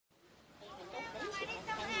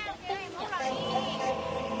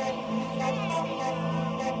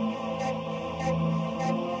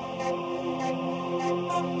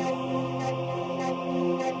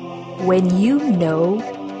When you know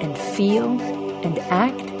and feel and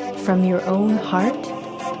act from your own heart,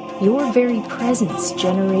 your very presence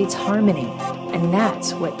generates harmony, and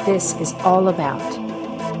that's what this is all about.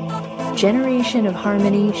 Generation of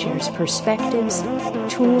Harmony shares perspectives,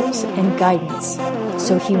 tools, and guidance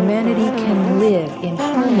so humanity can live in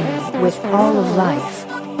harmony with all of life.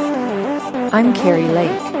 I'm Carrie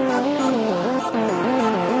Lake.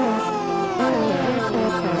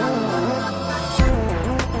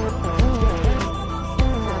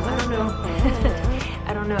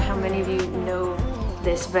 I don't know how many of you know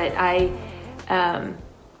this, but I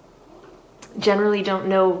generally don't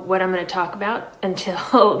know what I'm going to talk about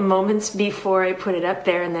until moments before I put it up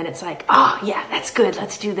there, and then it's like, oh yeah, that's good,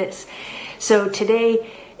 let's do this. So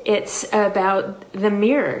today it's about the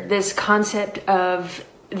mirror, this concept of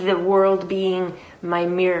the world being my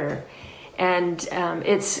mirror. And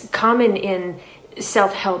it's common in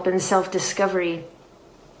self-help and self-discovery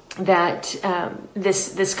that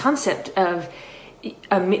this concept of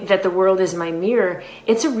that the world is my mirror,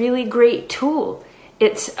 it's a really great tool.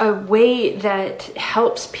 It's a way that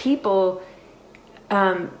helps people,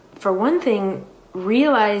 for one thing,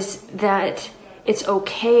 realize that it's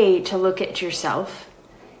okay to look at yourself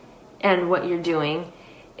and what you're doing.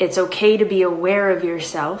 It's okay to be aware of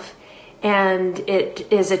yourself. And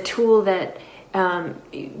it is a tool that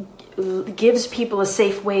gives people a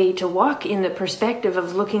safe way to walk in the perspective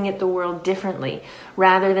of looking at the world differently,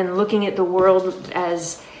 rather than looking at the world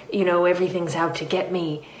as, everything's out to get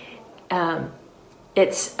me.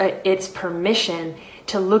 It's permission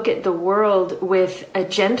to look at the world with a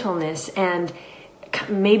gentleness and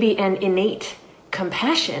maybe an innate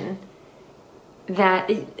compassion that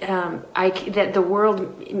that the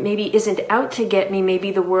world maybe isn't out to get me.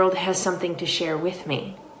 Maybe the world has something to share with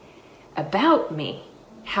me about me.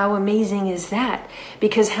 How amazing is that?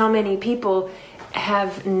 Because how many people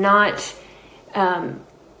have not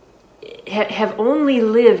have only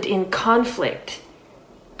lived in conflict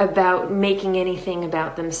about making anything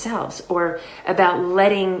about themselves or about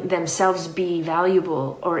letting themselves be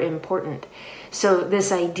valuable or important. So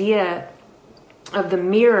this idea of the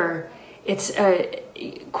mirror, it's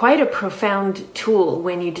quite a profound tool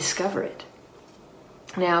when you discover it.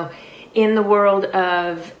 Now, in the world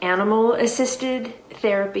of animal-assisted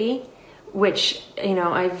therapy, which,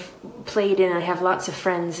 I've played in, I have lots of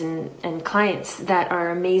friends and clients that are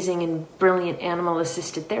amazing and brilliant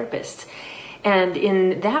animal-assisted therapists. And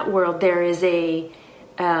in that world, there is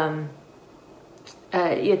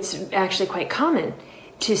it's actually quite common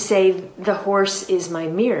to say the horse is my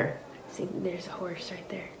mirror. See, there's a horse right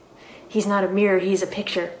there. He's not a mirror, he's a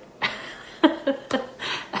picture.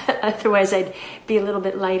 Otherwise, I'd be a little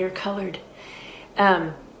bit lighter colored.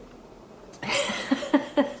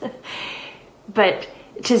 But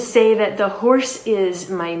to say that the horse is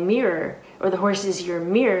my mirror, or the horse is your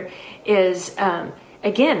mirror, is,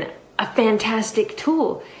 again, a fantastic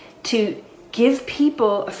tool to give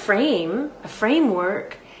people a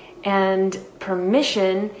framework, and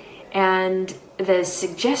permission, and the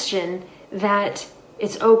suggestion that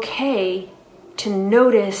it's okay to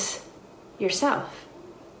notice yourself,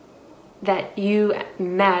 that you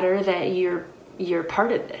matter, that you're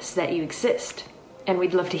part of this, that you exist, and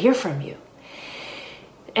we'd love to hear from you.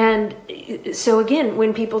 And so again,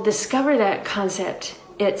 when people discover that concept,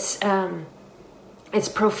 it's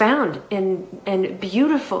profound and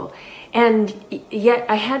beautiful. And yet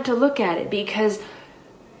I had to look at it, because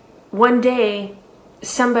one day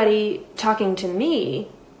somebody talking to me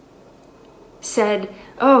said,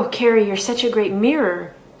 "Oh, Carrie, you're such a great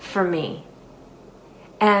mirror for me."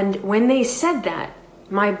 And when they said that,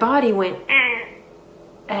 my body went,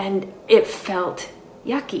 and it felt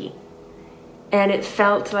yucky. And it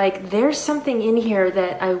felt like there's something in here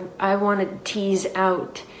that I want to tease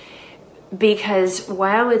out. Because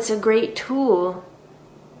while it's a great tool,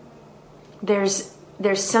 there's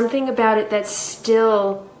something about it that's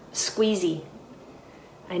still squeezy.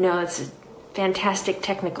 I know it's a fantastic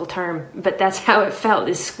technical term, but that's how it felt,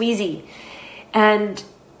 is squeezy. And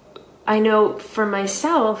I know for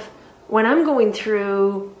myself, when I'm going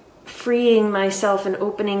through freeing myself and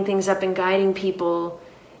opening things up and guiding people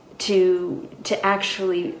to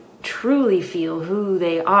actually truly feel who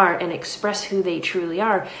they are and express who they truly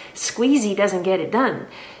are, squeezy doesn't get it done.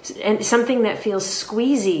 And something that feels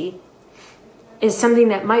squeezy is something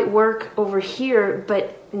that might work over here,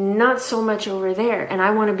 but not so much over there. And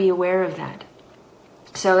I want to be aware of that.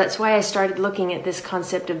 So that's why I started looking at this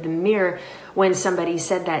concept of the mirror when somebody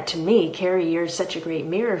said that to me, "Carrie, you're such a great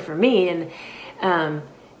mirror for me." And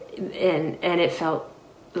it felt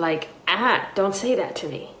like, don't say that to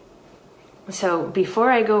me. So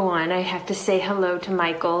before I go on, I have to say hello to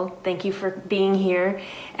Michael. Thank you for being here.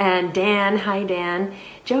 And Dan, hi Dan.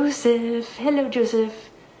 Joseph, hello Joseph.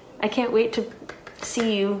 I can't wait to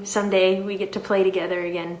see you someday. We get to play together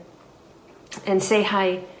again. And say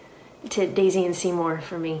hi to Daisy and Seymour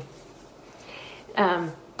for me.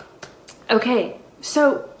 Okay,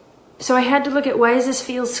 so I had to look at, why does this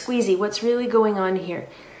feel squeezy? What's really going on here?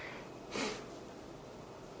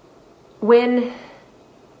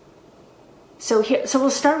 So we'll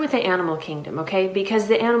start with the animal kingdom, okay? Because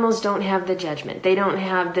the animals don't have the judgment. They don't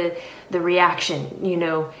have the reaction,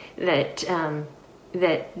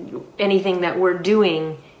 that anything that we're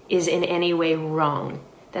doing is in any way wrong.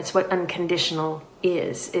 That's what unconditional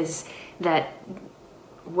is that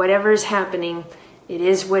whatever's happening, it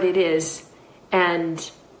is what it is,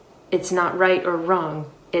 and it's not right or wrong.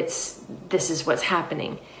 This is what's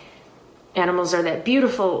happening. Animals are that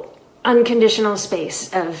beautiful unconditional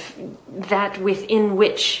space of that within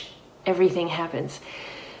which everything happens.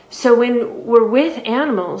 So when we're with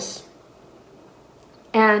animals,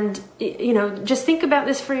 and just think about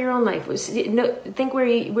this for your own life. Think where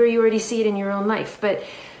you already see it in your own life. But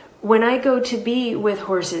when I go to be with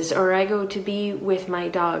horses, or I go to be with my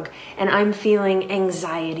dog, and I'm feeling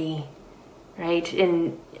anxiety, right?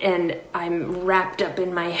 And I'm wrapped up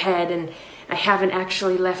in my head, and I haven't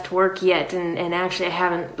actually left work yet, and actually I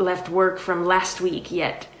haven't left work from last week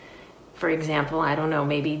yet, for example. I don't know,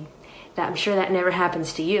 maybe I'm sure that never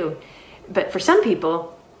happens to you. But for some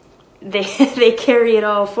people, they carry it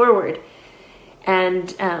all forward and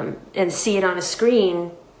see it on a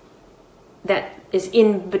screen that is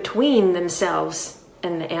in between themselves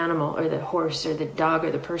and the animal or the horse or the dog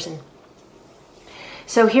or the person.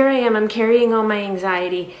 So here I am, I'm carrying all my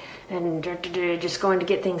anxiety and just going to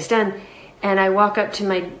get things done. And I walk up to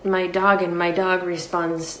my dog, and my dog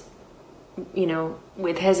responds,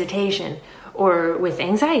 with hesitation or with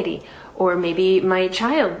anxiety. Or maybe my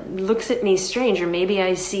child looks at me strange, or maybe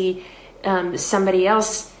I see somebody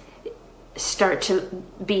else start to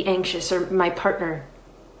be anxious, or my partner.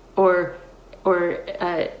 Or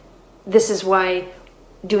this is why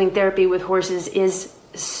doing therapy with horses is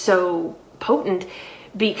so potent,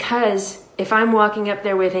 because if I'm walking up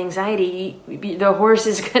there with anxiety, the horse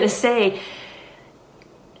is going to say,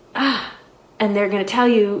 and they're going to tell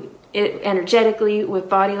you it energetically, with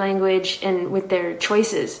body language and with their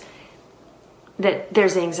choices, that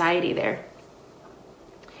there's anxiety there.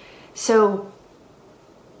 So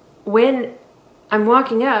when I'm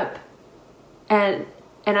walking up and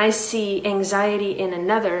I see anxiety in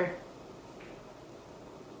another,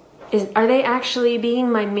 are they actually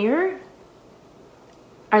being my mirror?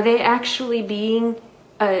 Are they actually being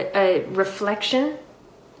a reflection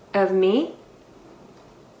of me?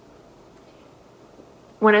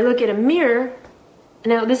 When I look at a mirror,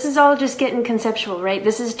 now this is all just getting conceptual, right?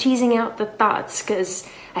 This is teasing out the thoughts because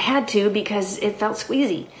I had to, because it felt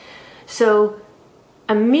squeezy. So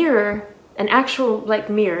a mirror, an actual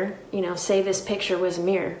mirror, say this picture was a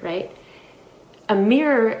mirror, right? A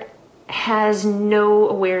mirror has no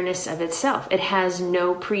awareness of itself. It has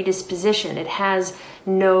no predisposition. It has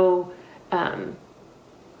no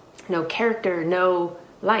character, no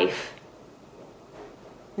life,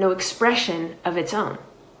 no expression of its own.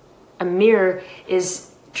 A mirror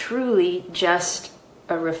is truly just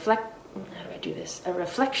a reflection,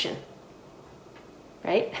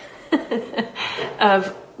 right? of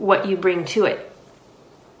what you bring to it.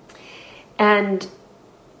 And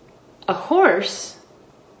a horse,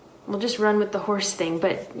 we'll just run with the horse thing,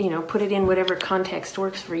 but put it in whatever context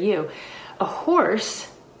works for you. A horse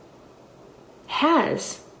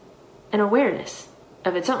has an awareness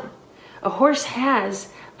of its own. A horse has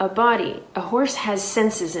a body. A horse has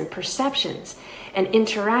senses and perceptions and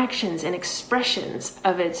interactions and expressions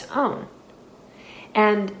of its own.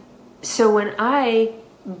 And so when I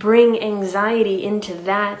bring anxiety into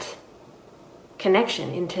that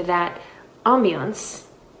connection, into that ambiance,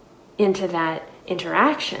 into that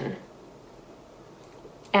interaction,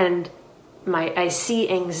 and I see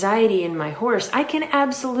anxiety in my horse, I can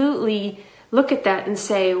absolutely look at that and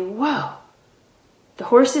say, whoa, the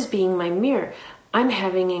horse is being my mirror. I'm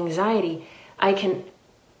having anxiety. I can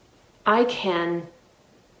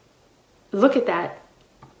look at that,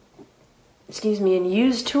 and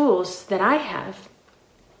use tools that I have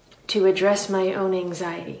to address my own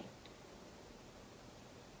anxiety.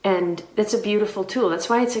 And that's a beautiful tool. That's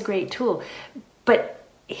why it's a great tool. But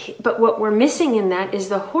what we're missing in that is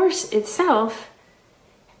the horse itself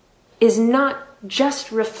is not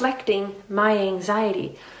just reflecting my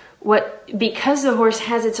anxiety. Because the horse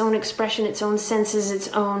has its own expression, its own senses, its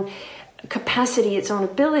own capacity, its own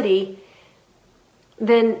ability,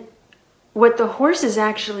 then what the horse is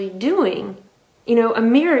actually doing, you know, a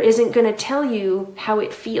mirror isn't going to tell you how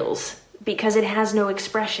it feels because it has no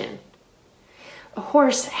expression. A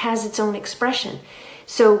horse has its own expression.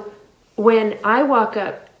 So when I walk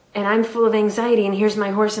up and I'm full of anxiety and here's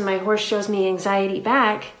my horse and my horse shows me anxiety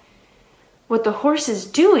back, what the horse is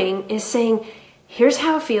doing is saying, here's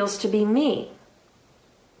how it feels to be me.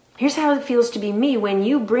 Here's how it feels to be me when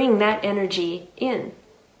you bring that energy in.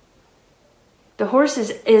 The horse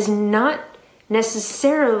is not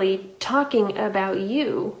necessarily talking about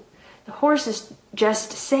you. The horse is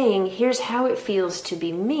just saying, here's how it feels to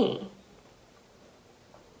be me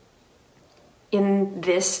in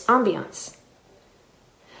this ambiance.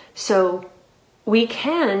 So we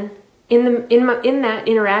can, in that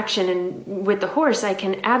interaction and with the horse, I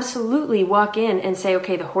can absolutely walk in and say,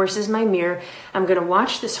 okay, the horse is my mirror. I'm going to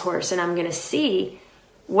watch this horse and I'm going to see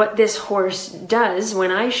what this horse does when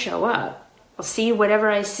I show up. I'll see whatever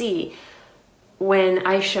I see when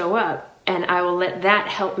I show up, and I will let that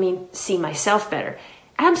help me see myself better.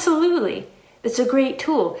 Absolutely. It's a great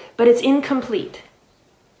tool, but it's incomplete.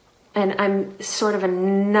 And I'm sort of a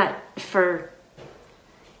nut for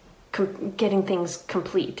getting things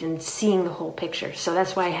complete and seeing the whole picture. So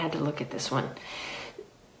that's why I had to look at this one.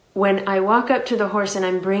 When I walk up to the horse and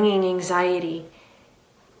I'm bringing anxiety,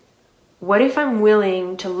 what if I'm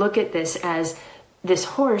willing to look at this as this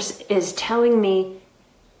horse is telling me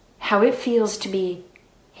how it feels to be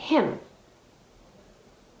him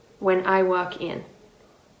when I walk in,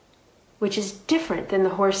 which is different than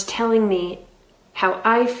the horse telling me how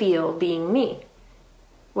I feel being me.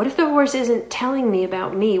 What if the horse isn't telling me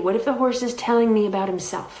about me? What if the horse is telling me about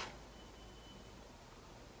himself?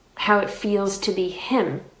 How it feels to be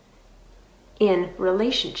him in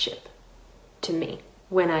relationship to me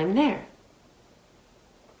when I'm there.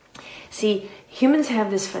 See, humans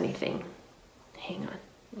have this funny thing. Hang on,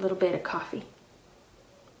 a little bit of coffee.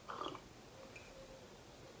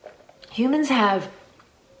 Humans have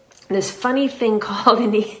this funny thing called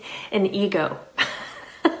an ego.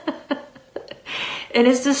 And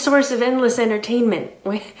it's the source of endless entertainment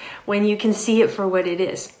when you can see it for what it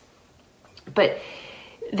is. But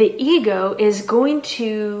the ego is going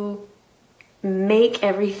to make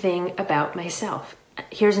everything about myself.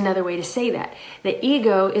 Here's another way to say that. The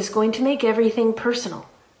ego is going to make everything personal.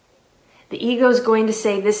 The ego is going to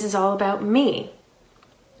say, this is all about me.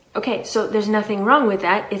 Okay, so there's nothing wrong with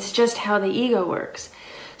that. It's just how the ego works.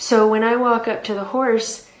 So when I walk up to the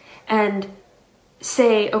horse and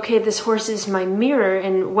say, okay, this horse is my mirror,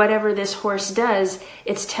 and whatever this horse does,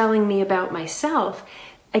 it's telling me about myself.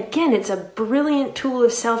 Again, it's a brilliant tool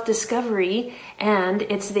of self-discovery, and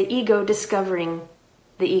it's the ego discovering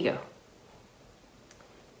the ego.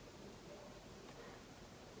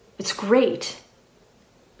 It's great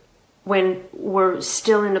when we're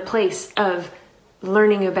still in a place of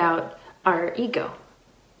learning about our ego.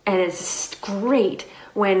 And it's great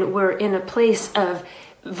when we're in a place of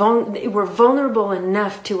we're vulnerable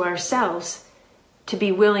enough to ourselves to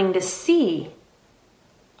be willing to see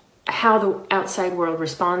how the outside world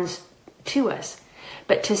responds to us.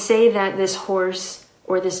 But to say that this horse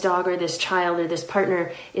or this dog or this child or this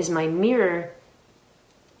partner is my mirror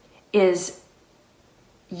is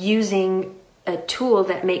using a tool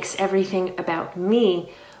that makes everything about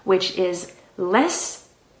me, which is less.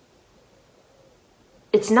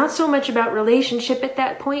 It's not so much about relationship at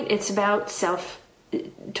that point. It's about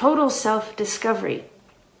total self-discovery.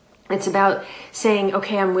 It's about saying,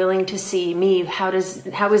 okay, I'm willing to see me. How is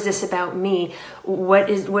this about me? What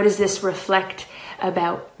does this reflect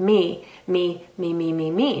about me? Me.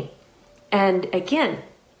 And again,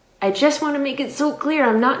 I just want to make it so clear,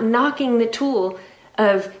 I'm not knocking the tool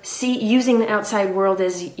of using the outside world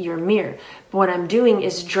as your mirror. What I'm doing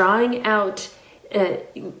is drawing out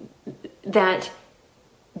that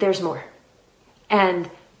there's more. And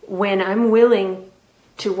when I'm willing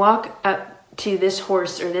to walk up to this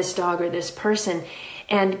horse or this dog or this person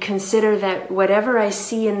and consider that whatever I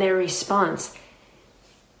see in their response,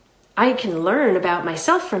 I can learn about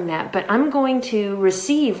myself from that, but I'm going to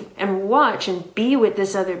receive and watch and be with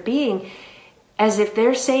this other being as if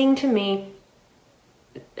they're saying to me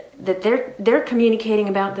that they're communicating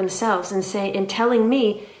about themselves and telling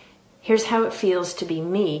me, here's how it feels to be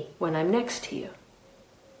me when I'm next to you.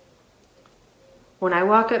 When I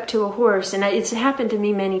walk up to a horse, and it's happened to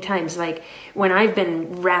me many times, like when I've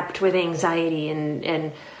been wrapped with anxiety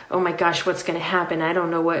and oh my gosh, what's going to happen? I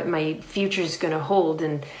don't know what my future's going to hold,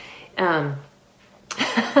 and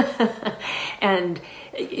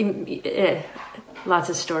lots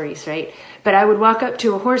of stories, right? But I would walk up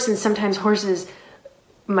to a horse, and sometimes horses,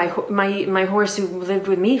 my horse who lived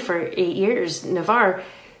with me for 8 years, Navarre,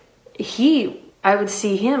 I would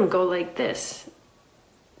see him go like this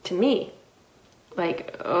to me,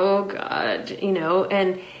 like, oh God,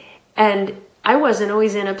 and I wasn't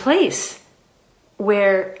always in a place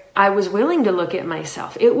where I was willing to look at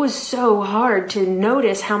myself. It was so hard to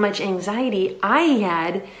notice how much anxiety I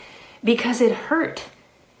had because it hurt.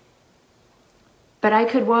 But I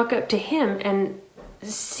could walk up to him and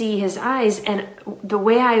see his eyes, and the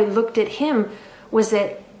way I looked at him was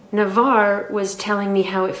that Navarre was telling me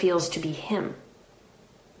how it feels to be him.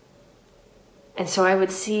 And so I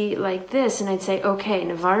would see like this, and I'd say, okay,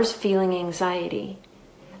 Navarre's feeling anxiety.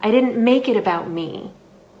 I didn't make it about me.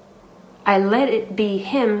 I let it be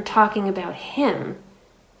him talking about him.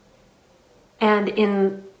 And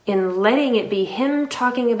in letting it be him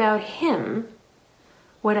talking about him,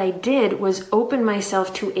 what I did was open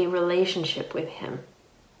myself to a relationship with him.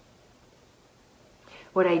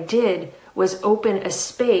 What I did was open a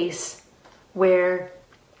space where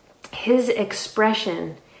his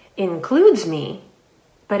expression includes me,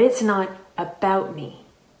 but it's not about me.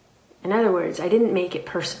 In other words, I didn't make it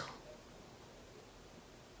personal.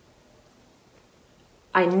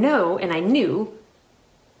 I know and I knew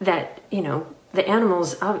that, the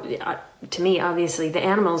animals, to me, obviously, the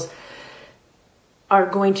animals are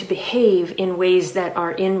going to behave in ways that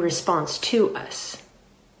are in response to us,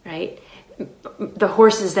 right? The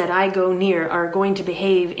horses that I go near are going to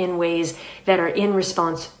behave in ways that are in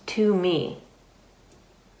response to me.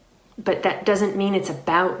 But that doesn't mean it's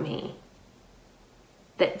about me.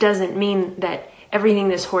 That doesn't mean that everything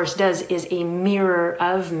this horse does is a mirror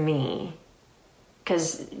of me.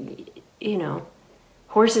 Because,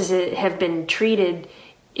 horses have been treated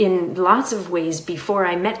in lots of ways before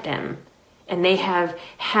I met them. And they have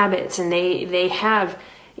habits, and they have,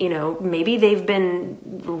 maybe they've been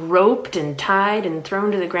roped and tied and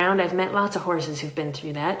thrown to the ground. I've met lots of horses who've been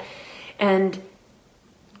through that. And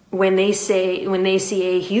when they see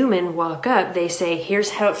a human walk up, they say,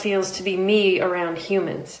 here's how it feels to be me around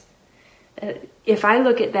humans. If I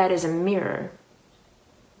look at that as a mirror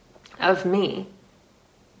of me,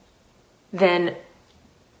 then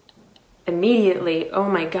immediately, oh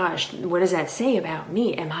my gosh, what does that say about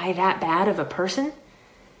me? Am I that bad of a person?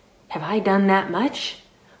 Have I done that much?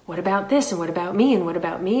 What about this? And what about me? And what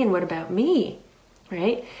about me? And what about me?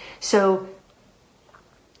 Right? So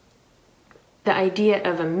the idea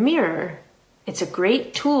of a mirror, it's a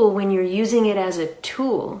great tool when you're using it as a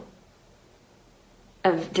tool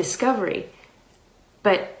of discovery,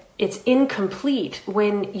 but it's incomplete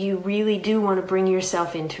when you really do want to bring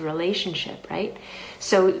yourself into relationship, right?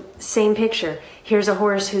 So same picture. Here's a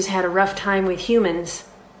horse who's had a rough time with humans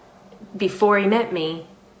before he met me,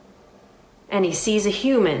 and he sees a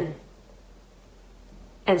human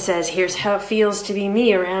and says, here's how it feels to be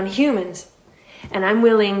me around humans. And I'm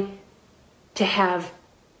willing to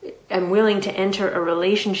enter a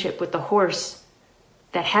relationship with the horse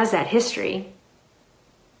that has that history.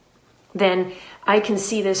 Then I can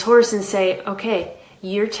see this horse and say, okay,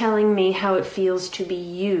 you're telling me how it feels to be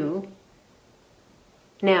you.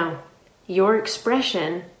 Now, your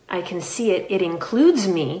expression, I can see it. It includes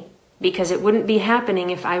me, because it wouldn't be happening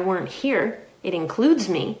if I weren't here. It includes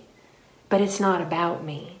me, but it's not about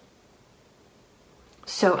me.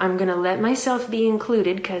 So I'm going to let myself be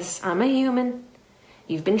included because I'm a human.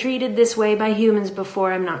 You've been treated this way by humans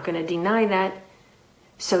before. I'm not going to deny that.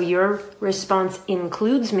 So your response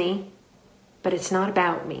includes me, but it's not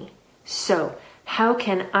about me. So how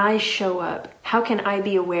can I show up? How can I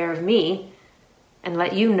be aware of me and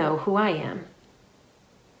let you know who I am?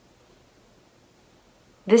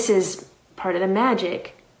 This is part of the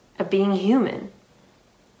magic of being human.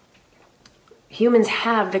 Humans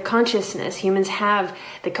have the consciousness, humans have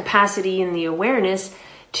the capacity and the awareness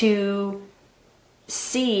to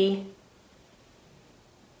see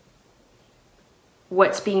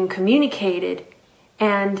what's being communicated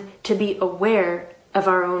and to be aware of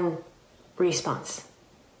our own response.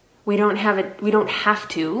 We don't have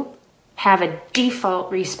to have a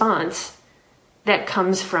default response that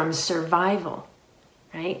comes from survival,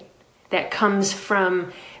 right? That comes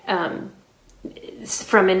from an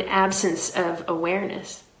absence of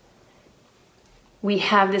awareness. We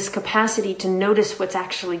have this capacity to notice what's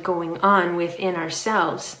actually going on within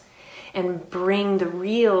ourselves and bring the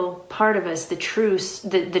real part of us, the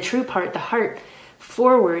true part, the heart,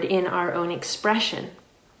 forward in our own expression.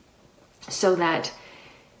 So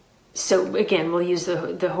again, we'll use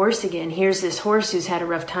the horse again. Here's this horse who's had a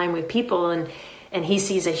rough time with people, and he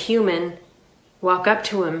sees a human walk up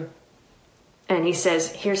to him, and he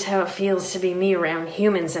says, here's how it feels to be me around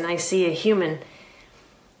humans, and I see a human.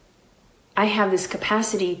 I have this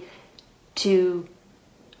capacity to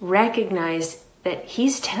recognize that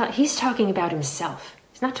he's talking about himself.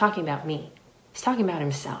 He's not talking about me. He's talking about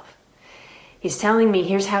himself. He's telling me,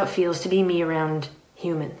 here's how it feels to be me around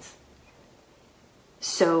humans.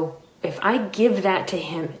 So if I give that to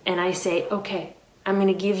him and I say, okay, I'm going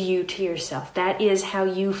to give you to yourself. That is how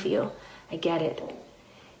you feel. I get it.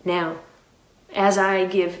 Now, as I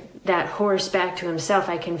give that horse back to himself,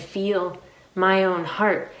 I can feel my own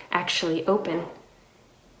heart actually open,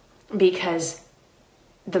 because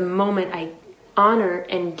the moment I honor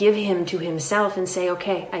and give him to himself and say,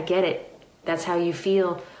 okay, I get it. That's how you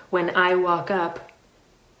feel when I walk up.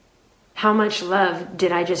 How much love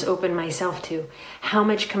did I just open myself to? How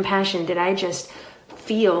much compassion did I just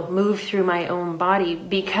feel move through my own body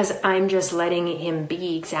because I'm just letting him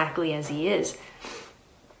be exactly as he is?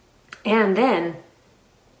 And then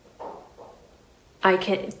I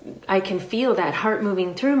can feel that heart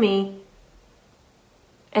moving through me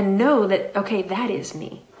and know that, okay, that is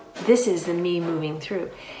me. This is the me moving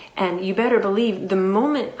through. And you better believe the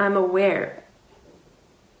moment I'm aware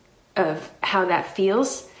of how that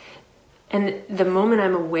feels, and the moment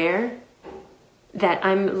I'm aware that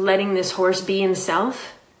I'm letting this horse be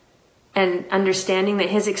himself and understanding that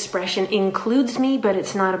his expression includes me, but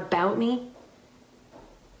it's not about me,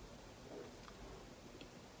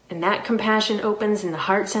 and that compassion opens and the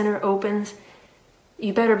heart center opens,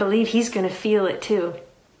 you better believe he's going to feel it too.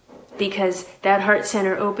 Because that heart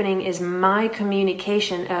center opening is my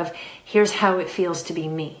communication of, here's how it feels to be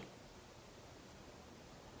me.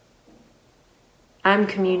 I'm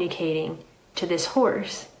communicating to this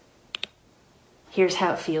horse, here's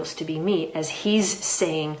how it feels to be me, as he's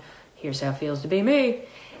saying, here's how it feels to be me,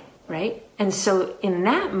 right? And so in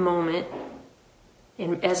that moment,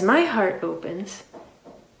 as my heart opens,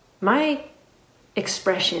 my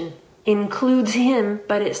expression includes him,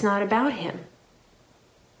 but it's not about him.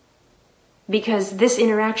 Because this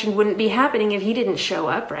interaction wouldn't be happening if he didn't show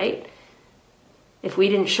up, right? If we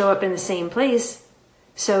didn't show up in the same place.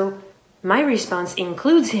 So my response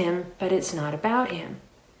includes him, but it's not about him.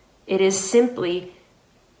 It is simply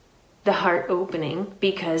the heart opening,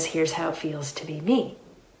 because here's how it feels to be me.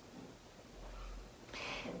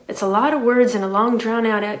 It's a lot of words and a long drawn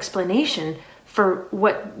out explanation for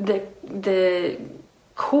what the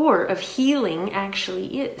core of healing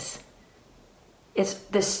actually is. It's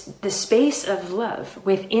the space of love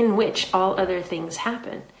within which all other things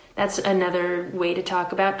happen. That's another way to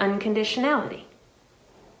talk about unconditionality,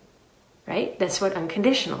 right? That's what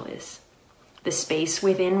unconditional is. The space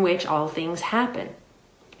within which all things happen.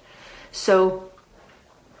 So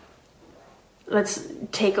let's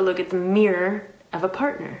take a look at the mirror of a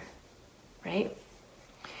partner, right?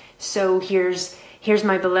 So here's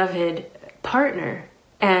my beloved partner.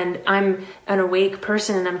 And I'm an awake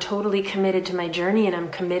person, and I'm totally committed to my journey, and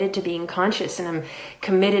I'm committed to being conscious, and I'm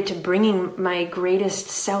committed to bringing my greatest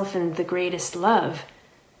self and the greatest love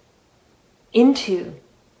into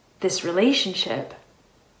this relationship.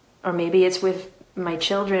 Or maybe it's with my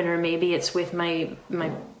children, or maybe it's with my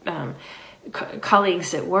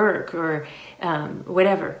colleagues at work, or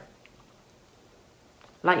whatever.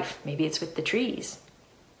 Life. Maybe it's with the trees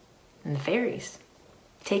and the fairies.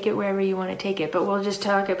 Take it wherever you want to take it, but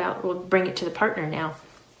we'll bring it to the partner now.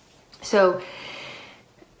 So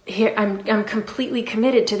here I'm completely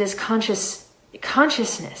committed to this consciousness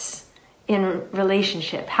in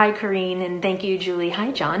relationship. Hi, Corrine, and thank you, Julie.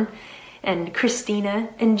 Hi, John, and Christina,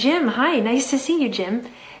 and Jim. Hi, nice to see you, Jim.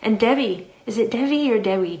 And Debbie. Is it Debbie or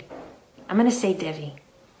Dewi? I'm going to say Debbie.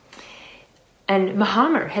 And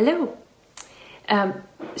Mahammer. Hello.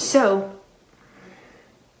 So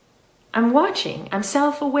I'm watching, I'm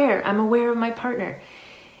self-aware, I'm aware of my partner.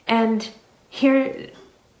 And here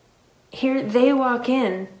they walk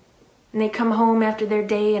in, and they come home after their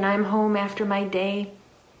day, and I'm home after my day.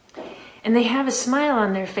 And they have a smile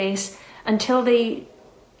on their face until they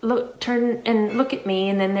turn and look at me,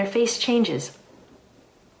 and then their face changes.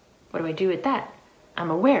 What do I do with that?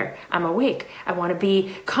 I'm aware, I'm awake, I want to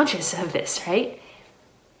be conscious of this, right?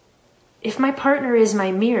 If my partner is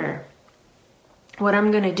my mirror, what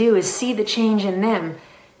I'm going to do is see the change in them,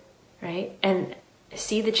 right? And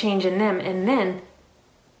see the change in them, and then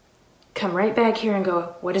come right back here and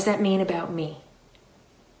go, what does that mean about me?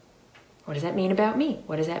 What does that mean about me?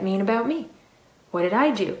 What does that mean about me? What did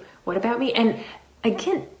I do? What about me? And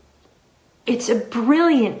again, it's a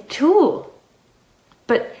brilliant tool,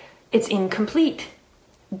 but it's incomplete,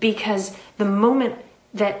 because the moment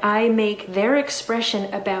that I make their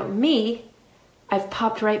expression about me, I've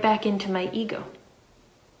popped right back into my ego.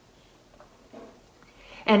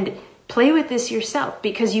 And play with this yourself,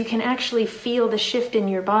 because you can actually feel the shift in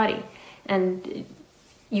your body, and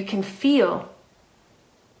you can feel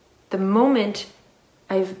The moment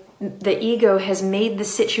the ego has made the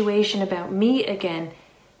situation about me again,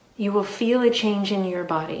 you will feel a change in your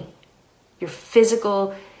body. Your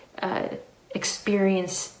physical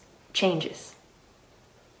experience changes.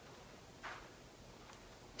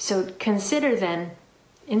 So consider then,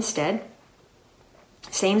 instead,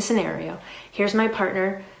 same scenario. Here's my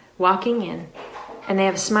partner walking in, and they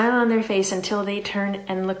have a smile on their face until they turn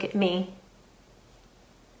and look at me.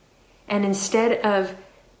 And instead of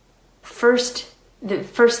the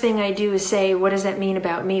first thing I do is say, what does that mean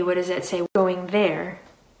about me? What does that say? Going there,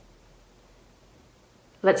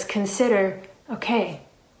 let's consider, okay,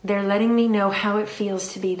 they're letting me know how it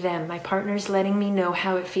feels to be them. My partner's letting me know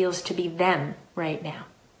how it feels to be them right now.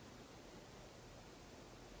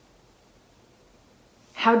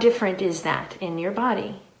 How different is that in your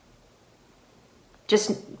body?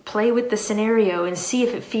 Just play with the scenario and see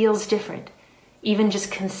if it feels different, even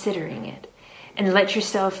just considering it. And let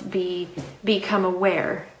yourself become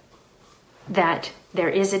aware that there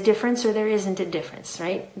is a difference or there isn't a difference,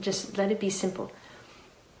 right? Just let it be simple.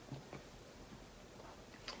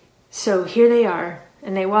 So here they are,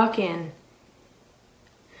 and they walk in,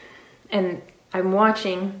 and I'm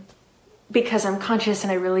watching because I'm conscious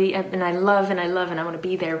and I love and I want to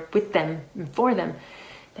be there with them and for them.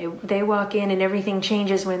 They walk in and everything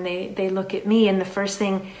changes when they look at me, and the first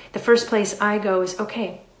place I go is,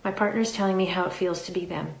 okay, my partner's telling me how it feels to be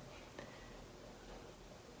them.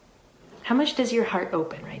 How much does your heart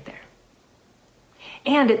open right there?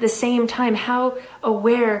 And at the same time, how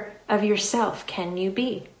aware of yourself can you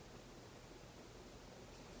be?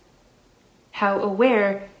 How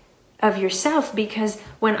aware of yourself, because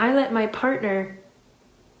when I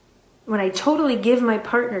totally give my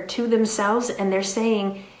partner to themselves, and they're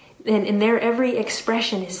saying, and in their every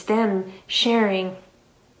expression is them sharing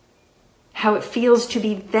how it feels to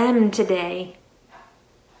be them today,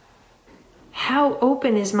 how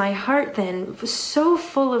open is my heart then, so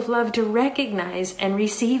full of love to recognize and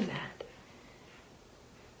receive that?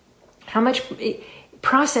 How much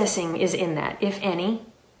processing is in that, if any?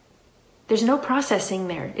 There's no processing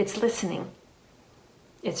there. It's listening.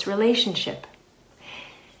 It's relationship.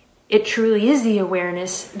 It truly is the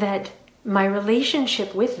awareness that my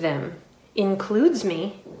relationship with them includes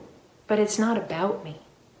me, but it's not about me.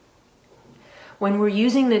 When we're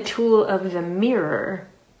using the tool of the mirror,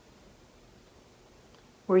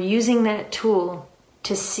 we're using that tool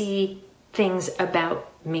to see things about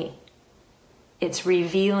me. It's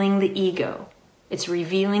revealing the ego. It's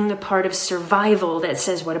revealing the part of survival that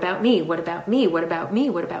says, what about me? What about me? What about me?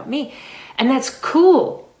 What about me? And that's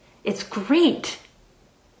cool. It's great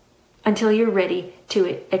until you're ready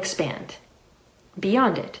to expand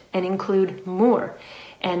beyond it and include more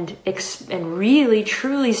and really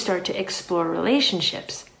truly start to explore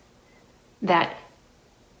relationships that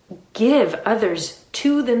give others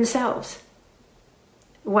to themselves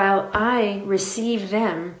while I receive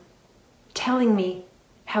them telling me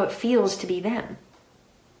how it feels to be them.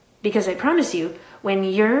 Because I promise you, when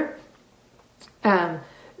you're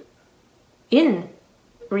in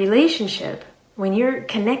relationship, when you're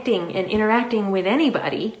connecting and interacting with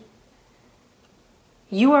anybody,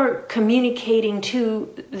 you are communicating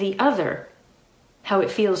to the other how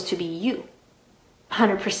it feels to be you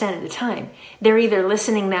 100% of the time. They're either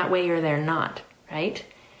listening that way or they're not, right?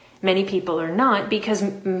 Many people are not, because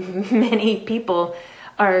many people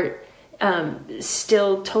are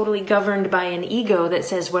still totally governed by an ego that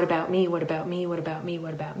says, what about me? What about me? What about me?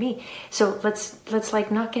 What about me? So let's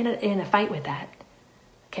not get in a fight with that.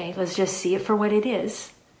 Okay, let's just see it for what it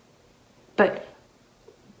is. But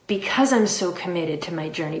because I'm so committed to my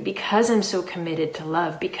journey, because I'm so committed to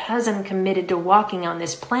love, because I'm committed to walking on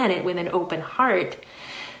this planet with an open heart,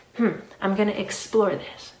 I'm going to explore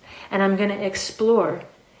this. And I'm going to explore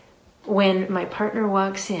when my partner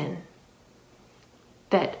walks in,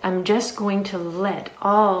 that I'm just going to let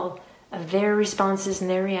all of their responses and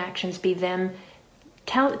their reactions be them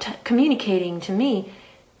communicating to me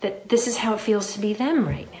that this is how it feels to be them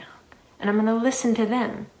right now. And I'm going to listen to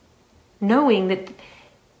them, knowing that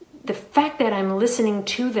the fact that I'm listening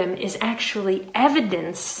to them is actually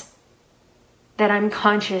evidence that I'm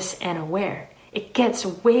conscious and aware. It gets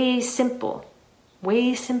way simple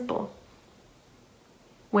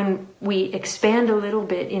when we expand a little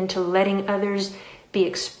bit into letting others be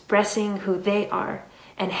expressing who they are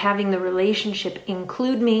and having the relationship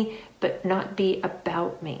include me but not be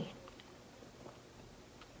about me.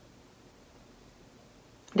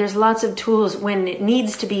 There's lots of tools when it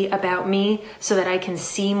needs to be about me, so that I can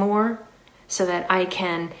see more, so that I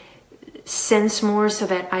can sense more, so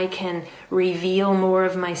that I can reveal more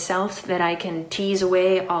of myself, that I can tease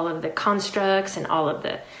away all of the constructs and all of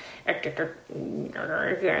the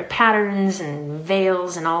patterns and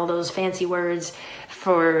veils and all those fancy words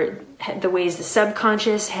for the ways the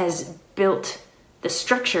subconscious has built the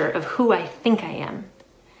structure of who I think I am.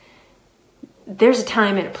 There's a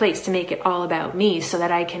time and a place to make it all about me so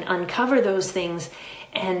that I can uncover those things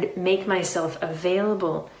and make myself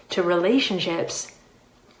available to relationships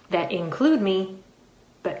that include me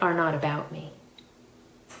but are not about me.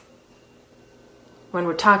 When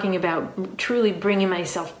we're talking about truly bringing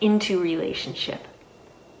myself into relationship,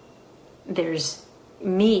 there's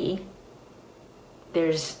me,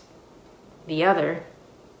 there's the other,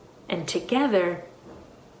 and together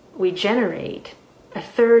we generate a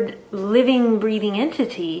third living, breathing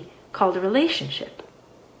entity called a relationship.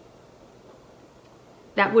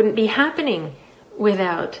 That wouldn't be happening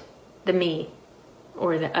without the me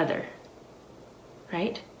or the other,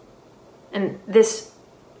 right? And this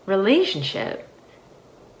relationship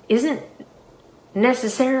isn't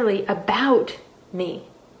necessarily about me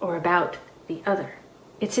or about the other.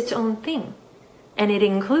 It's its own thing, and it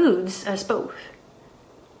includes us both.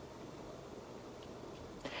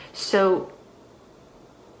 So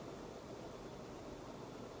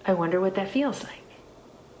I wonder what that feels like.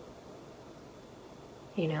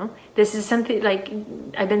 You know, this is something like,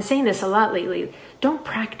 I've been saying this a lot lately. Don't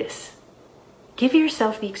practice. Give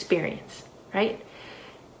yourself the experience, right?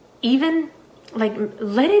 Even like,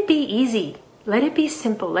 let it be easy. Let it be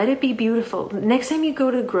simple. Let it be beautiful. Next time you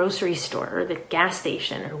go to the grocery store or the gas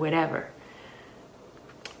station or whatever,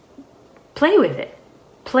 play with it.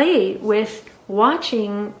 Play with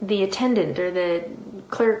watching the attendant or the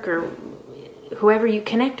clerk or whoever you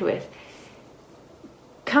connect with.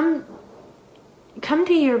 Come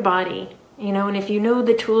to your body, you know, and if you know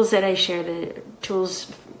the tools that I share, the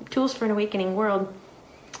tools for an awakening world,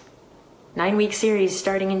 9-week series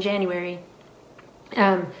starting in January.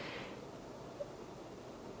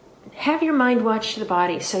 Have your mind watch the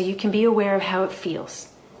body so you can be aware of how it feels.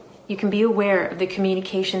 You can be aware of the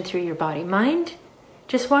communication through your body. Mind,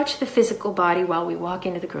 just watch the physical body while we walk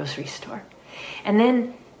into the grocery store. And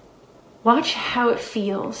then watch how it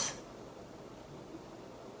feels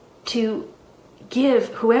to give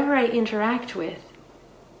whoever I interact with,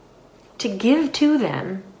 to give to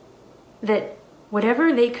them that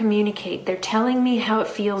whatever they communicate, they're telling me how it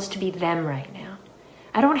feels to be them right now.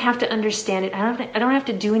 I don't have to understand it. I don't have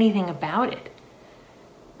to do anything about it.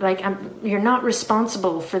 Like, you're not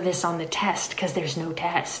responsible for this on the test because there's no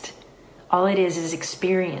test. All it is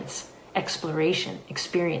experience, exploration,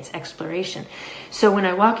 experience, exploration. So when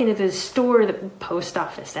I walk into the store, the post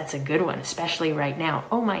office, that's a good one, especially right now.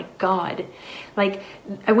 Oh my God. Like,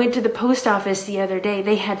 I went to the post office the other day.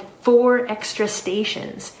 They had 4 extra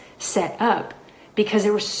stations set up because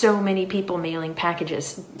there were so many people mailing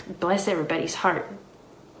packages. Bless everybody's heart.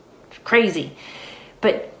 Crazy.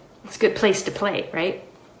 But it's a good place to play, right?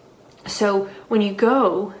 So when you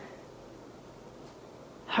go,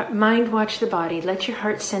 mind watch the body, let your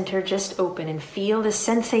heart center just open and feel the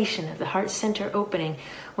sensation of the heart center opening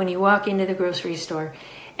when you walk into the grocery store,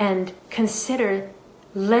 and consider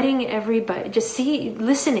letting everybody, just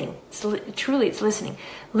listening. It's listening.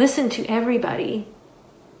 Listen to everybody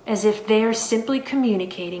as if they are simply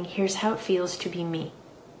communicating, here's how it feels to be me.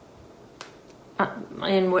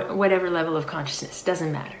 In whatever level of consciousness,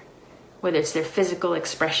 doesn't matter. Whether it's their physical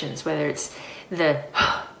expressions, whether it's their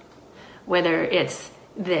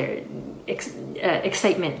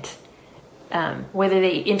excitement, whether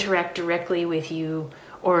they interact directly with you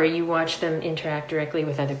or you watch them interact directly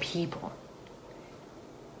with other people.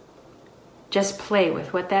 Just play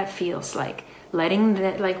with what that feels like.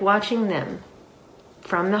 Watching them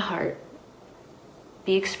from the heart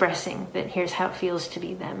be expressing that here's how it feels to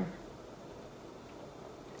be them.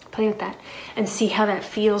 Play with that and see how that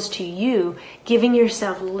feels to you, giving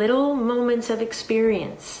yourself little moments of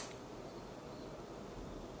experience.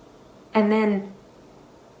 And then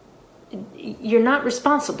you're not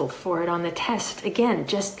responsible for it on the test. Again,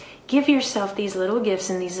 just give yourself these little gifts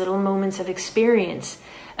and these little moments of experience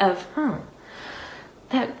of,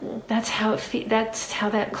 that's how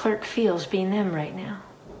that clerk feels being them right now.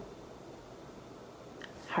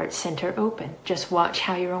 Heart center open. Just watch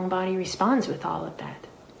how your own body responds with all of that.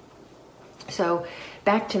 So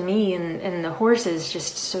back to me and the horses,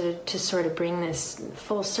 just sort of bring this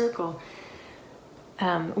full circle.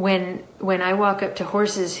 When I walk up to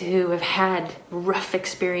horses who have had rough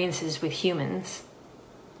experiences with humans,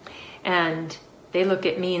 and they look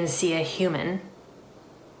at me and see a human,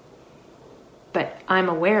 but I'm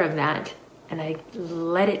aware of that, and I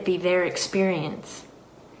let it be their experience.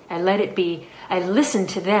 I listen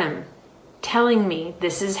to them telling me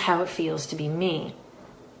this is how it feels to be me.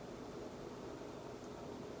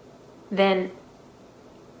 then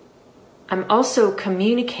I'm also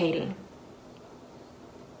communicating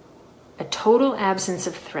a total absence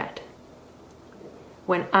of threat.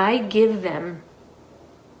 When I give them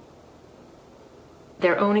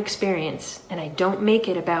their own experience and I don't make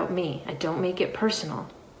it about me, I don't make it personal,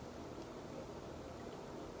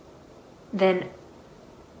 then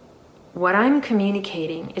what I'm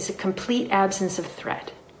communicating is a complete absence of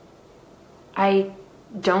threat. I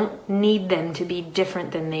don't need them to be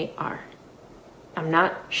different than they are. I'm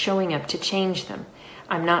not showing up to change them.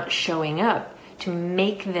 I'm not showing up to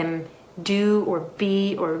make them do or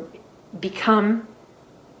be or become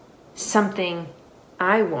something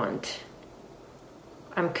I want.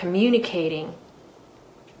 I'm communicating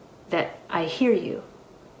that I hear you.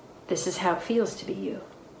 This is how it feels to be you.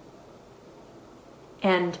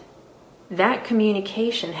 And that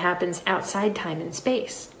communication happens outside time and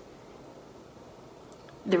space.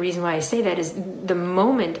 The reason why I say that is the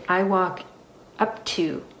moment I walk up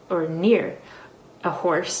to or near a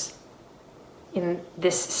horse in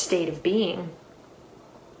this state of being,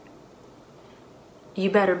 you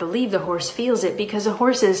better believe the horse feels it, because the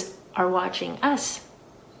horses are watching us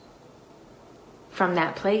from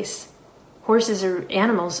that place. Horses or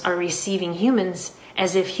animals are receiving humans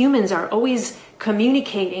as if humans are always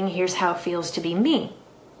communicating, here's how it feels to be me.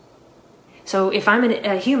 So if I'm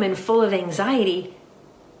a human full of anxiety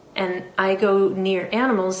and I go near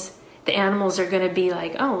animals, the animals are going to be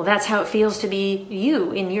like, oh, that's how it feels to be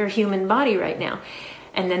you in your human body right now.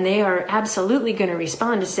 And then they are absolutely going to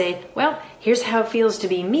respond to say, well, here's how it feels to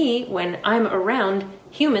be me when I'm around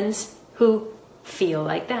humans who feel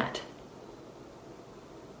like that.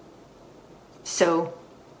 So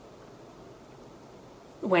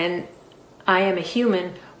when I am a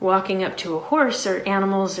human walking up to a horse or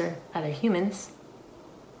animals or other humans,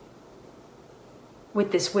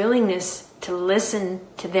 with this willingness to listen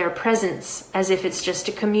to their presence as if it's just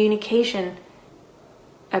a communication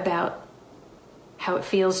about how it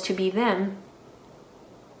feels to be them,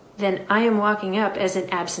 then I am walking up as an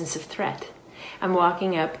absence of threat. I'm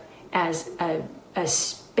walking up as a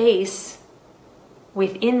space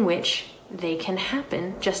within which they can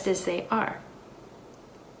happen just as they are.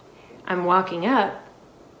 I'm walking up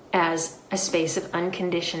as a space of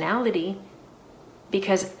unconditionality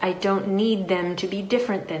because I don't need them to be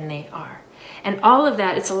different than they are. And all of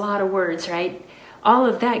that, it's a lot of words, right? All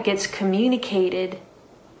of that gets communicated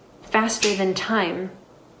faster than time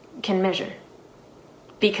can measure,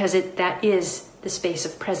 because that is the space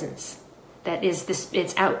of presence. That is this.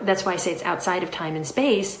 It's out. That's why I say it's outside of time and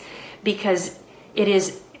space, because it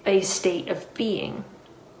is a state of being.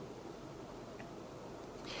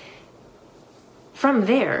 From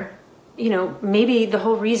there, maybe the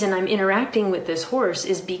whole reason I'm interacting with this horse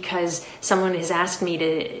is because someone has asked me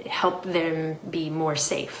to help them be more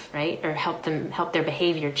safe, right? Or help their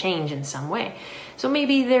behavior change in some way. So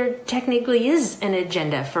maybe there technically is an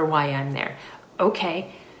agenda for why I'm there.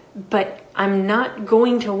 Okay, but I'm not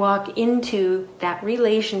going to walk into that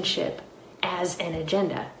relationship as an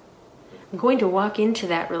agenda. I'm going to walk into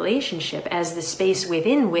that relationship as the space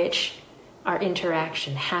within which our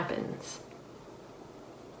interaction happens.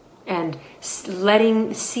 And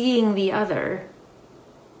seeing the other,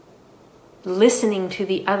 listening to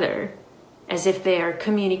the other as if they are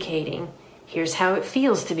communicating, here's how it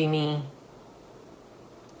feels to be me.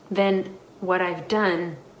 Then what I've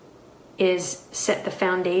done is set the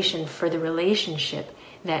foundation for the relationship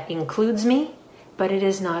that includes me, but it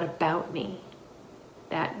is not about me.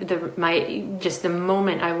 Just the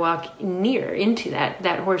moment I walk near into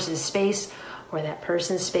that horse's space or that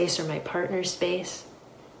person's space or my partner's space,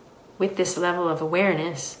 with this level of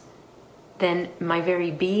awareness, then my very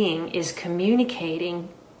being is communicating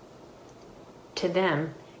to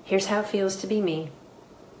them, here's how it feels to be me.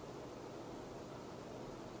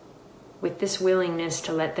 With this willingness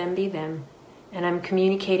to let them be them. And I'm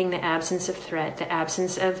communicating the absence of threat, the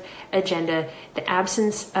absence of agenda, the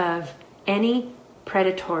absence of any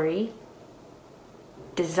predatory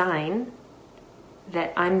design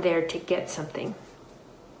that I'm there to get something.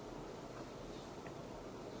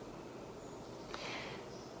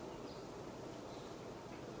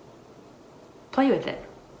 Play with it.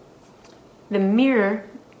 The mirror,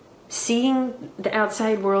 seeing the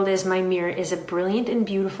outside world as my mirror, is a brilliant and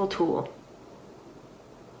beautiful tool.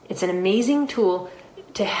 It's an amazing tool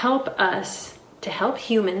to help us, to help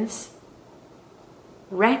humans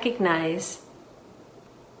recognize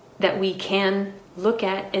that we can look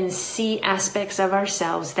at and see aspects of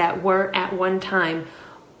ourselves that were at one time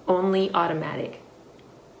only automatic,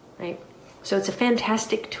 right? So it's a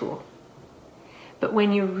fantastic tool. But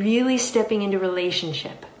when you're really stepping into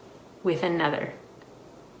relationship with another,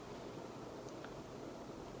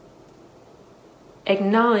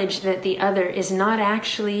 acknowledge that the other is not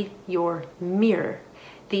actually your mirror.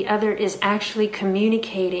 The other is actually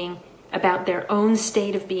communicating about their own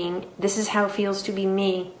state of being. This is how it feels to be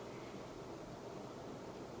me.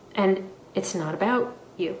 And it's not about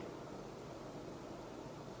you.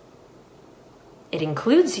 It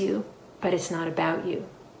includes you, but it's not about you.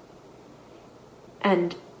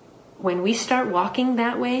 And when we start walking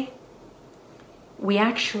that way, we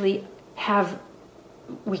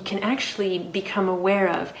can actually become aware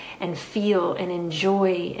of and feel and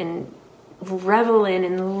enjoy and revel in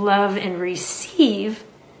and love and receive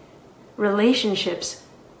relationships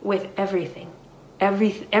with everything,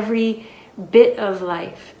 every bit of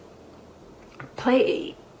life.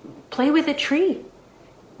 Play with a tree.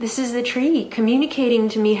 This is the tree communicating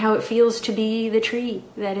to me how it feels to be the tree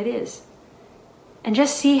that it is. And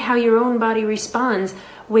just see how your own body responds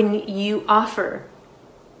when you offer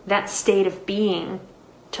that state of being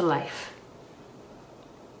to life.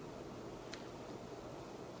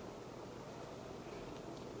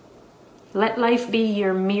 Let life be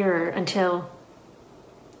your mirror until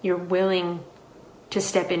you're willing to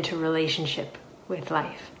step into relationship with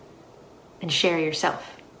life and share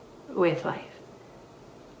yourself with life.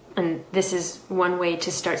 And this is one way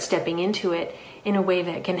to start stepping into it in a way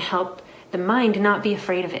that can help the mind not be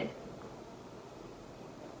afraid of it.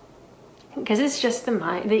 Because it's just the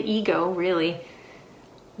mind, the ego really,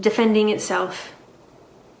 defending itself,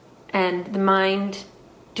 and the mind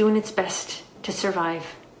doing its best to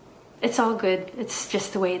survive. It's all good. It's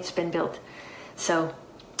just the way it's been built. So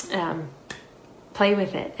play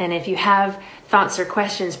with it. And if you have thoughts or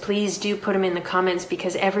questions, please do put them in the comments,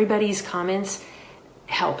 because everybody's comments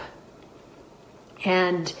help.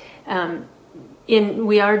 And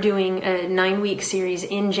we are doing a 9-week series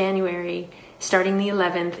in January, starting the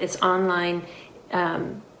 11th. It's online,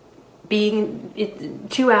 being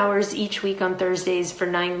 2 hours each week on Thursdays for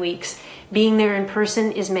 9 weeks. Being there in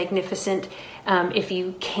person is magnificent. If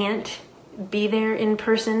you can't be there in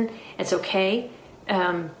person, it's okay.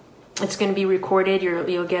 It's going to be recorded.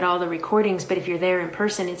 You'll get all the recordings. But if you're there in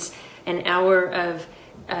person, it's an hour of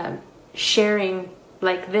sharing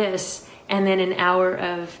like this, and then an hour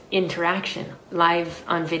of interaction live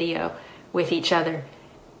on video with each other.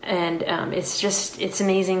 And it's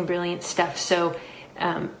amazing, brilliant stuff. So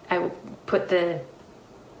I will put the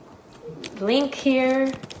link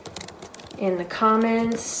here in the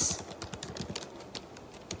comments.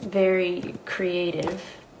 Very creative.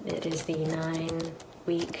 It is the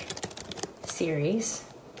 9-week series.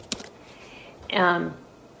 But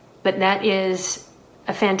that is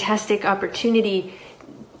a fantastic opportunity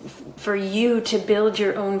for you to build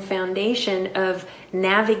your own foundation of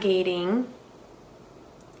navigating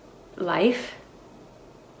life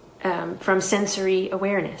from sensory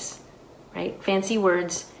awareness, right? Fancy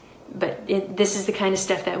words, but this is the kind of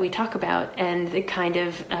stuff that we talk about, and the kind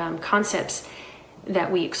of concepts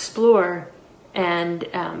that we explore. And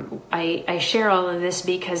I share all of this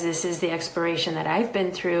because this is the exploration that I've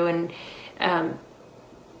been through, and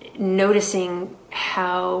noticing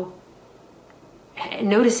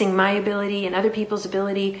my ability and other people's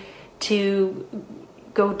ability to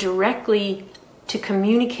go directly to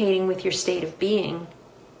communicating with your state of being,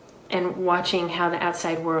 and watching how the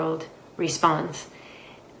outside world responds.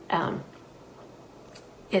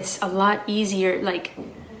 It's a lot easier. Like,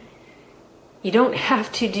 you don't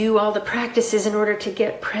have to do all the practices in order to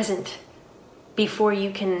get present before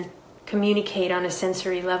you can communicate on a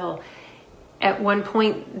sensory level. At one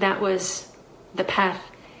point, that was the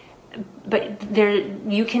path. But there,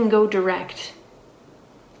 you can go direct.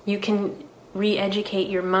 You can re-educate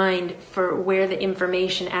your mind for where the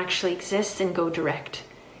information actually exists, and go direct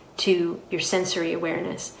to your sensory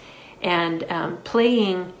awareness. And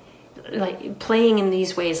playing in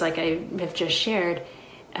these ways, like I have just shared,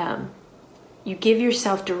 you give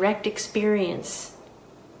yourself direct experience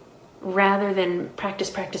rather than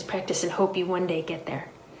practice and hope you one day get there.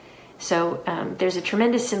 So there's a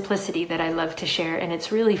tremendous simplicity that I love to share, and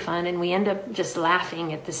it's really fun, and we end up just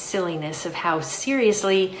laughing at the silliness of how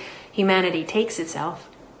seriously humanity takes itself.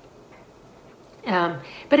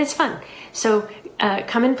 But it's fun. So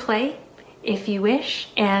come and play if you wish,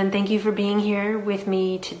 and thank you for being here with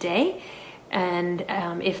me today. And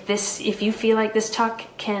if you feel like this talk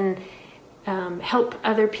can help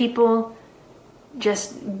other people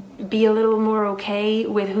just be a little more okay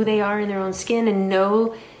with who they are in their own skin, and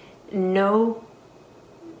know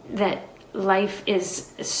that life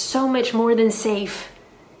is so much more than safe.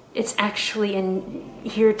 It's actually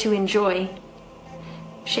here to enjoy.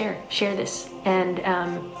 Share this, and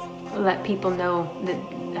let people know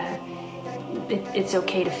that it's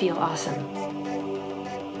okay to feel awesome.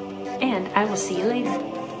 and I will see you later.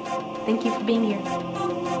 Thank you for being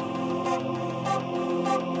here.